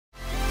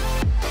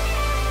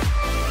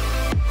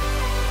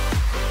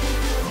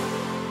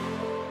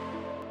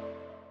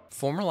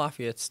Former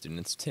Lafayette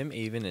students Tim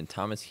Avon and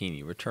Thomas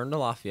Heaney returned to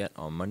Lafayette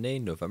on Monday,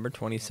 November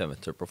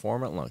 27th to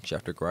perform at lunch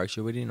after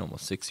graduating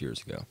almost 6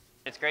 years ago.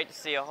 It's great to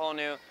see a whole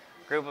new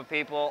group of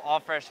people, all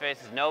fresh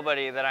faces,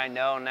 nobody that I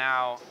know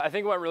now. I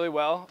think it went really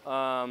well.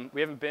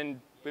 We've been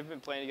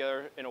playing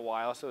together in a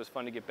while, so it was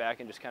fun to get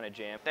back and just kind of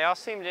jam. They all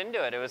seemed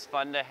into it. It was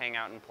fun to hang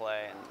out and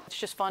play. It's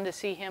just fun to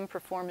see him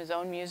perform his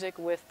own music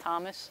with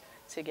Thomas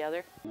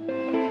together.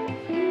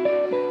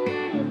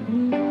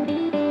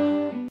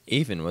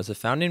 Avon was a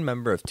founding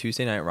member of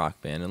Tuesday Night Rock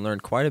Band and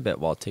learned quite a bit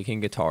while taking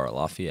guitar at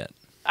Lafayette.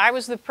 I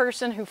was the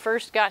person who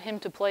first got him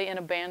to play in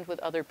a band with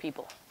other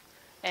people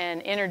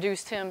and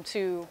introduced him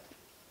to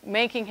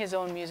making his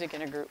own music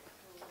in a group.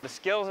 The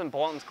skills in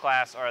Bolton's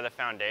class are the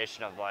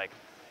foundation of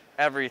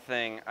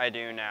everything I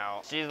do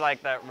now. She's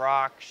like that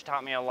rock. She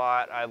taught me a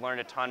lot. I learned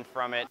a ton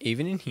from it.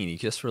 Avon and Heaney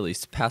just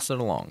released Pass It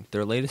Along,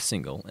 their latest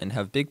single, and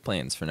have big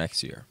plans for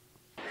next year.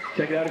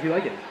 Check it out if you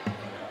like it.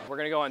 We're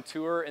going to go on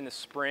tour in the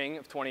spring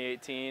of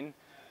 2018,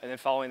 and then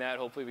following that,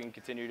 hopefully we can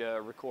continue to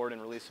record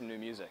and release some new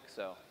music.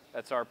 So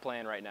that's our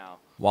plan right now.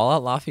 While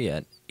at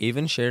Lafayette,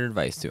 Avon shared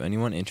advice to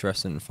anyone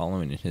interested in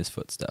following in his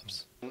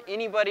footsteps.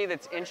 Anybody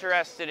that's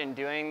interested in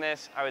doing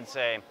this, I would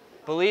say,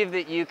 believe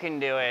that you can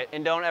do it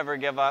and don't ever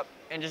give up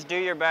and just do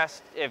your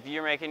best. If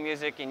you're making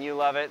music and you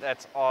love it,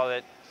 that's all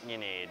that you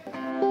need.